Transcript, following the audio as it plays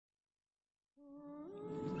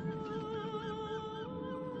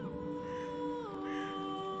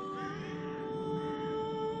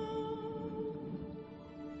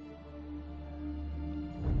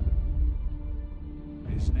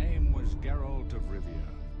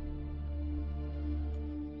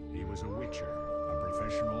was a witcher, a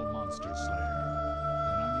professional monster slayer.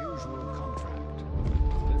 An unusual contract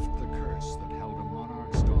to lift the curse that held a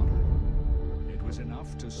monarch's daughter. It was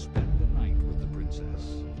enough to spend the night with the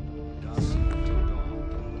princess, dusk till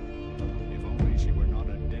dawn. If only she were not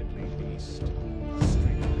a deadly beast, a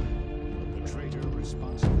stranger. The traitor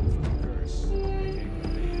responsible for the curse became the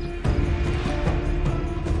bait.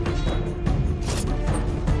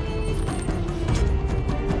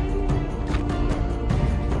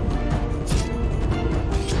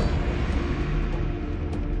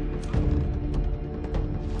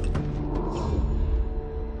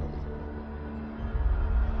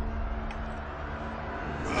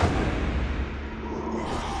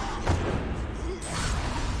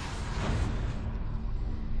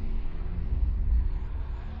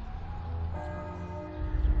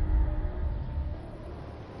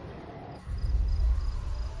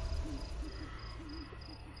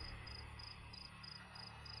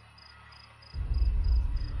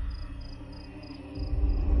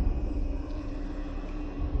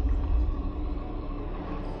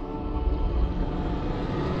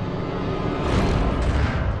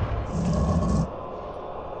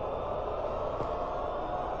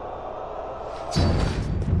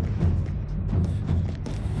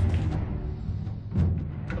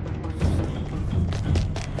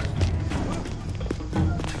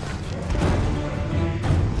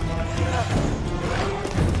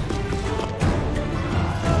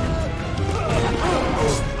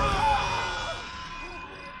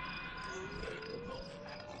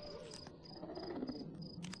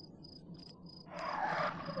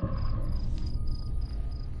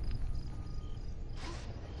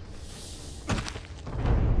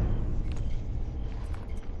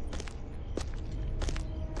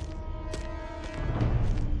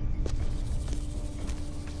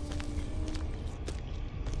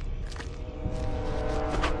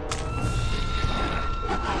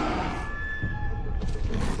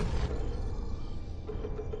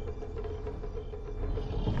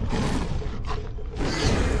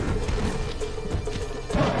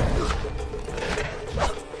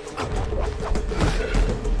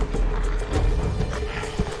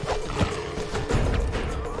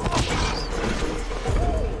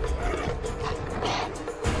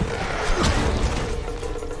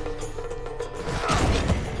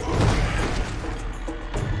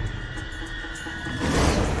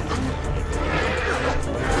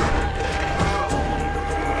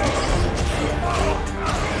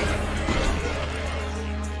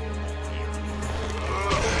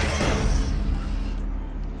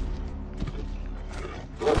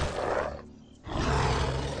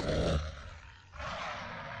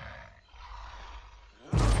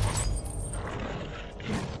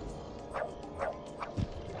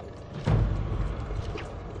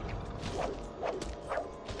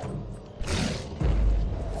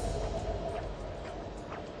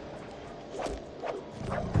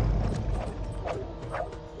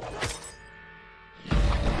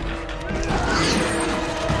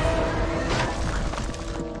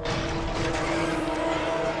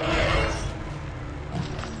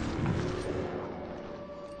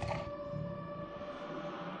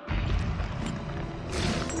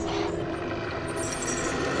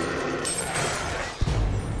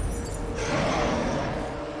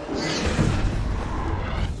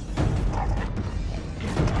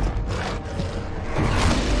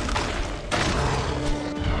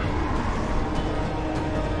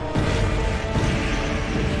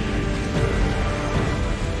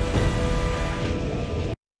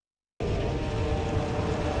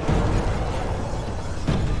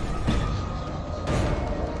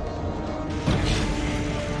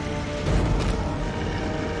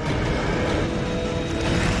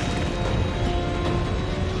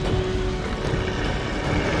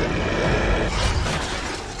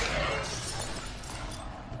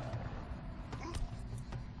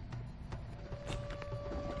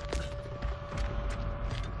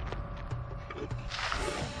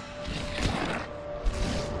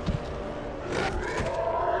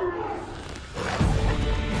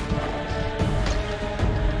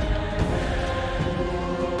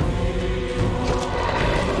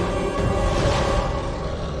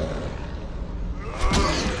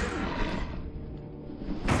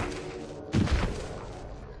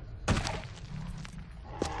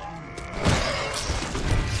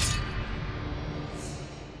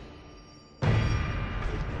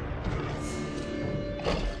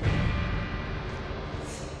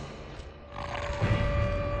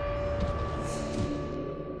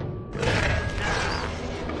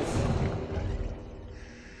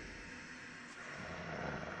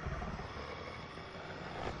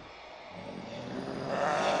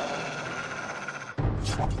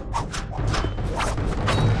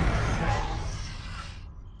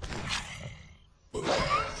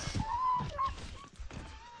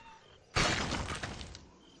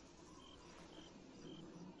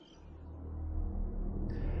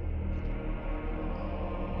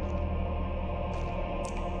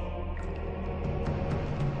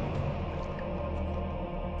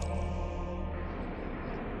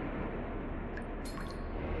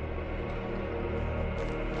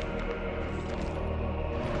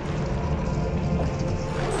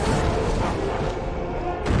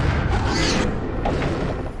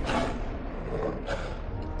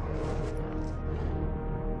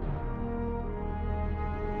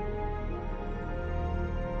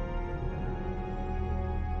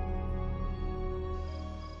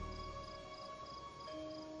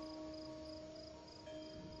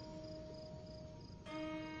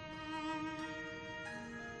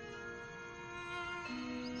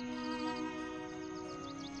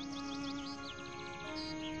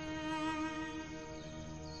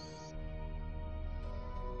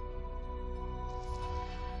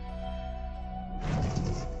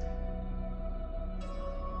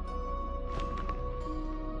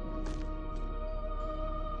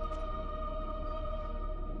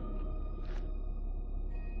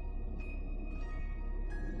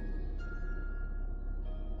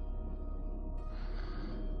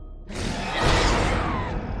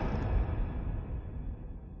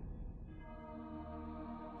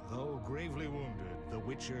 Gravely wounded, the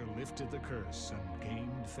Witcher lifted the curse and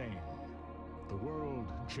gained fame. The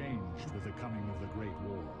world changed with the coming of the Great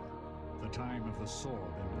War. The time of the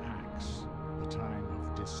sword and axe. The time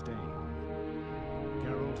of disdain.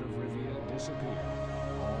 Geralt of Rivia disappeared,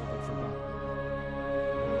 all but forgotten.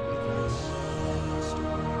 But that's the rest of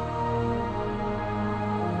the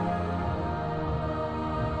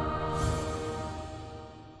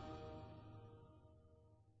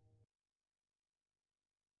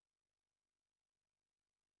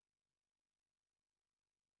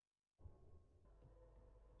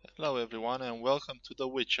Hello everyone and welcome to The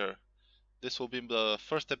Witcher. This will be the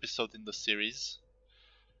first episode in the series.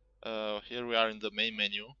 Here we are in the main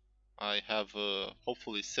menu. I have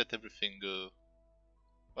hopefully set everything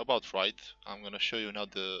about right. I'm gonna show you now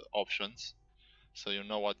the options so you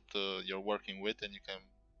know what you're working with and you can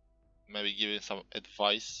maybe give you some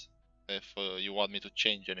advice if you want me to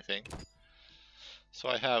change anything. So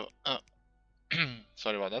I have,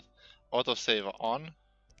 sorry about that, autosave on.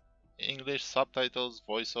 English subtitles,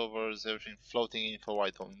 voiceovers, everything floating info. I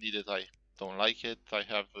don't need it, I don't like it. I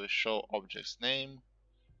have show object's name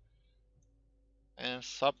and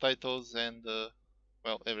subtitles and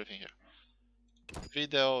well, everything here.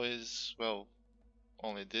 Video is, well,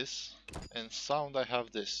 only this, and sound I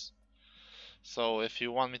have this. So if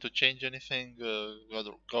you want me to change anything,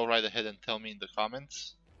 go right ahead and tell me in the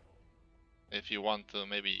comments. If you want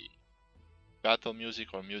maybe battle music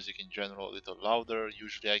or music in general a little louder,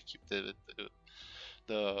 usually I keep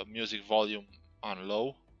the music volume on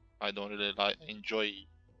low. I don't really enjoy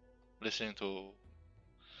listening to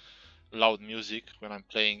loud music when I'm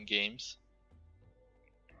playing games.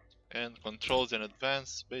 And controls in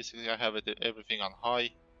advanced, basically I have everything on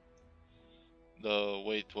high. The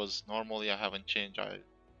way it was normally, I haven't changed, I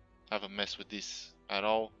haven't messed with this at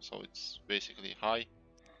all, so it's basically high.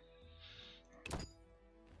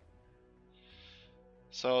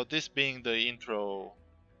 So this being the intro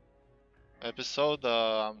episode,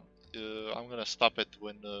 I'm gonna stop it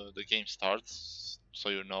when the game starts, so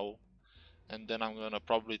you know. And then I'm gonna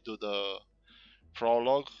probably do the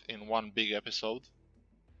prologue in one big episode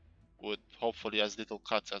with hopefully as little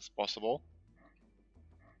cuts as possible.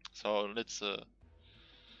 So let's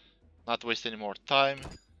not waste any more time.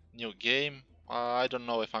 New game. I don't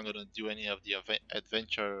know if I'm gonna do any of the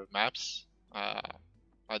adventure maps. I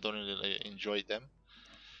don't really enjoy them,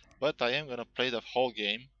 but I am gonna play the whole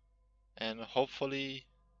game, and hopefully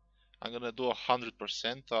I'm gonna do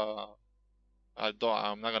 100%.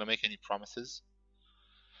 I'm not gonna make any promises.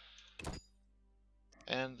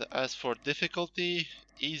 And as for difficulty,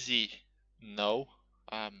 easy, no.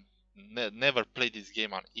 Never played this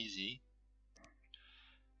game on easy.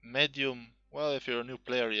 Medium, well, if you're a new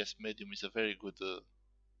player, yes, medium is a very good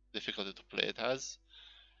difficulty to play it as.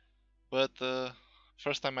 But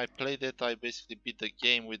first time I played it, I basically beat the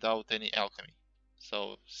game without any alchemy.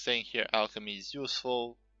 So saying here alchemy is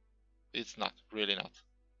useful, it's not, really not.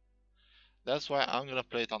 That's why I'm gonna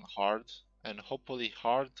play it on hard, and hopefully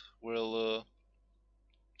hard will,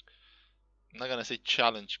 I'm not gonna say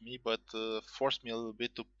challenge me, but force me a little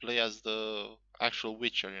bit to play as the actual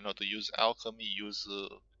Witcher, you know, to use alchemy, use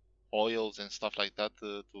oils and stuff like that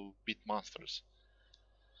to beat monsters.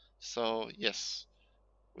 So yes,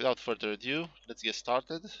 without further ado, let's get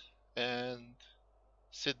started and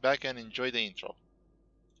sit back and enjoy the intro.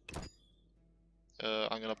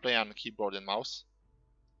 I'm gonna play on keyboard and mouse.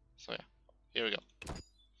 So yeah, here we go.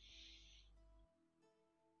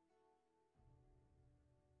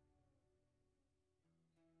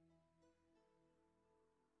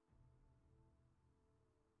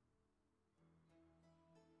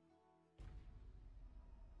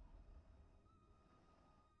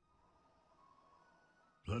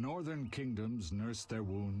 The northern kingdoms nursed their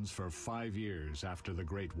wounds for 5 years after the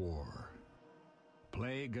Great War.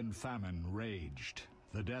 Plague and famine raged,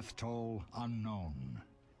 the death toll unknown.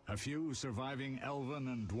 A few surviving elven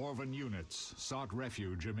and dwarven units sought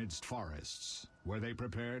refuge amidst forests, where they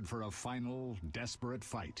prepared for a final, desperate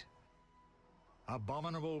fight.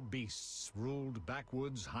 Abominable beasts ruled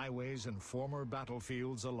backwoods, highways, and former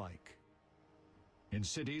battlefields alike. In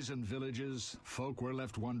cities and villages, folk were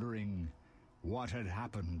left wondering, what had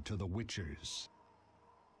happened to the Witchers?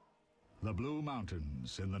 The Blue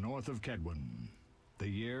Mountains in the north of Kedwen. The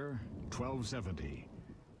year 1270,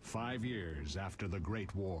 5 years after the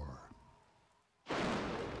Great War.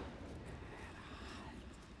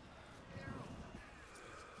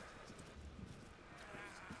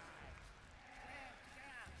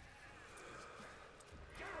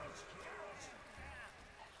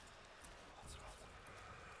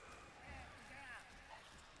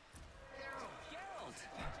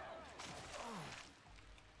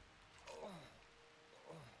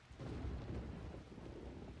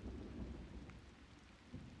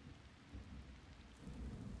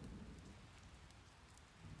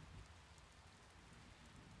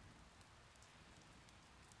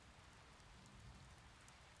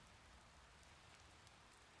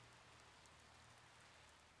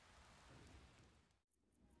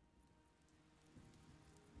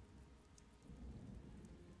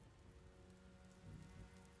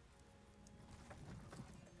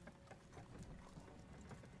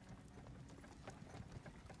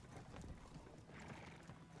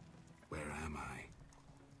 Where am I?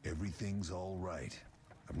 Everything's all right.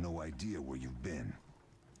 I've no idea where you've been.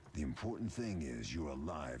 The important thing is you're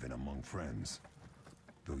alive and among friends.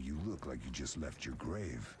 Though you look like you just left your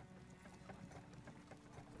grave.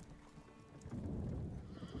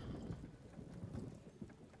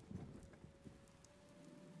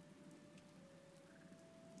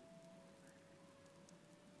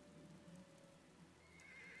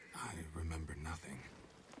 I remember nothing.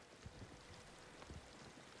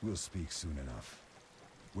 We'll speak soon enough.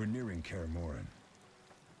 We're nearing Kaer Morhen.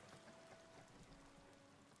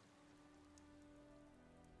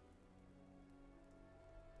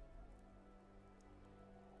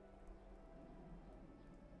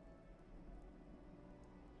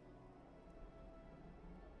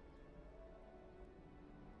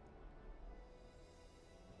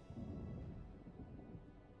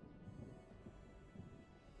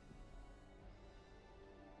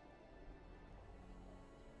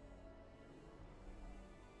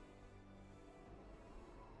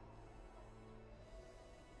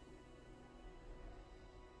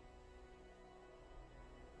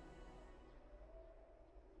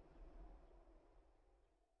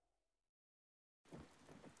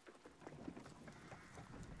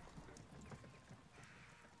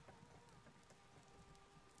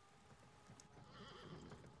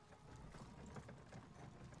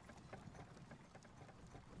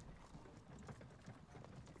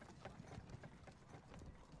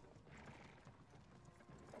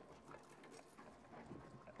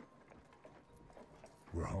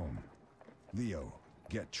 We're home. Leo,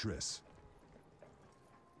 get Triss.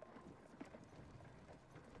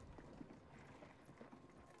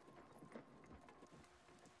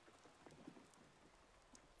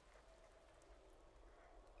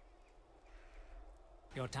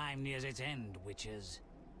 Your time nears its end, witches.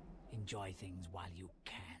 Enjoy things while you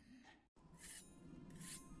can.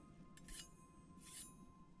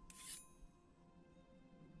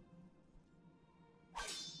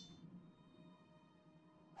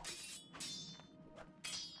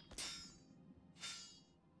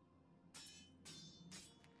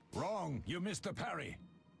 Wrong! You missed the parry!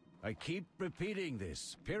 I keep repeating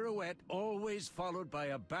this. Pirouette always followed by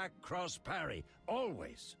a back cross parry.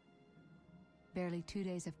 Always! Barely 2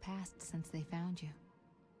 days have passed since they found you.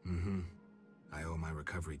 Mm-hmm. I owe my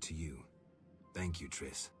recovery to you. Thank you,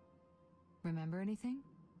 Triss. Remember anything?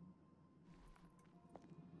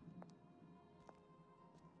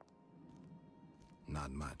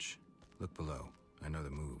 Not much. Look below. I know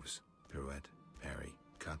the moves. Pirouette, parry,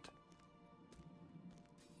 cut.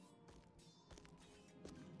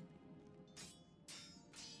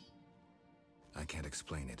 I can't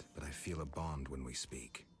explain it, but I feel a bond when we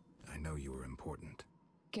speak. I know you were important.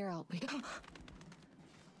 Geralt, we...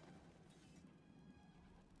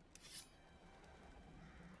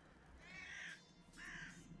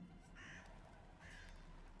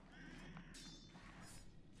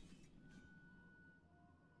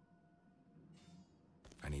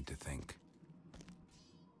 I need to think.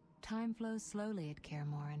 Time flows slowly at Kaer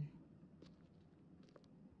Morhen.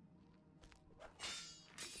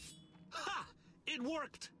 Ha! It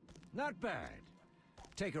worked! Not bad.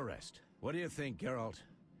 Take a rest. What do you think, Geralt?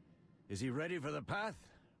 Is he ready for the path?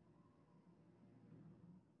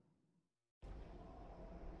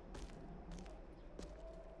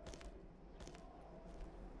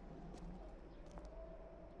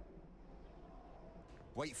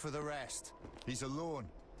 Wait for the rest. He's alone.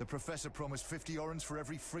 The professor promised 50 orens for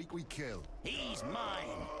every freak we kill. He's mine!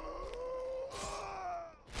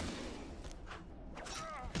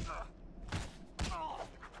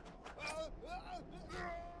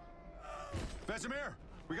 Vesemir,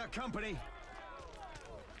 we got company.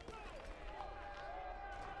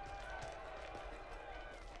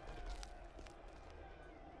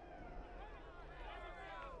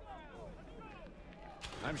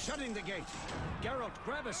 I'm shutting the gate. Geralt,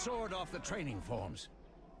 grab a sword off the training forms.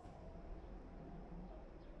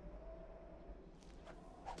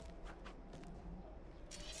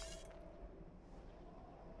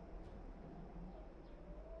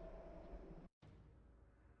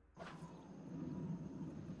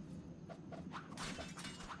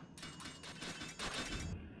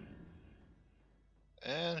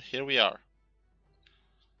 And here we are.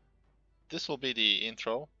 This will be the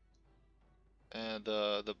intro. And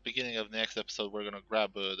the beginning of the next episode, we're gonna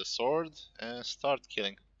grab the sword and start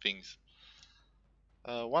killing things.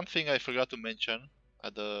 One thing I forgot to mention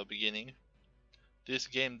at the beginning, this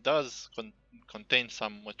game does contain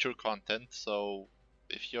some mature content, so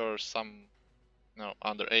if you're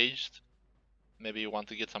underaged, maybe you want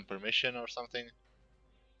to get some permission or something,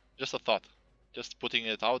 just a thought, just putting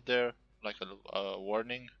it out there like a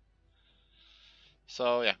warning.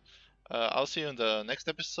 So yeah. I'll see you in the next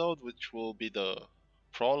episode, which will be the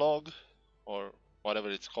prologue, or whatever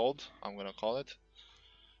it's called, I'm gonna call it,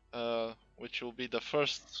 which will be the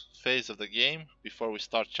first phase of the game before we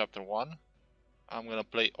start chapter 1. I'm gonna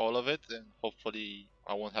play all of it, and hopefully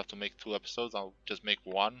I won't have to make 2 episodes, I'll just make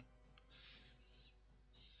 1.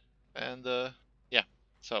 And yeah,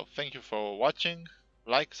 so thank you for watching,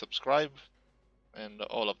 like, subscribe, and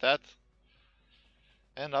all of that,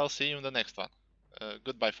 and I'll see you in the next one.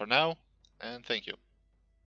 Goodbye for now, and thank you.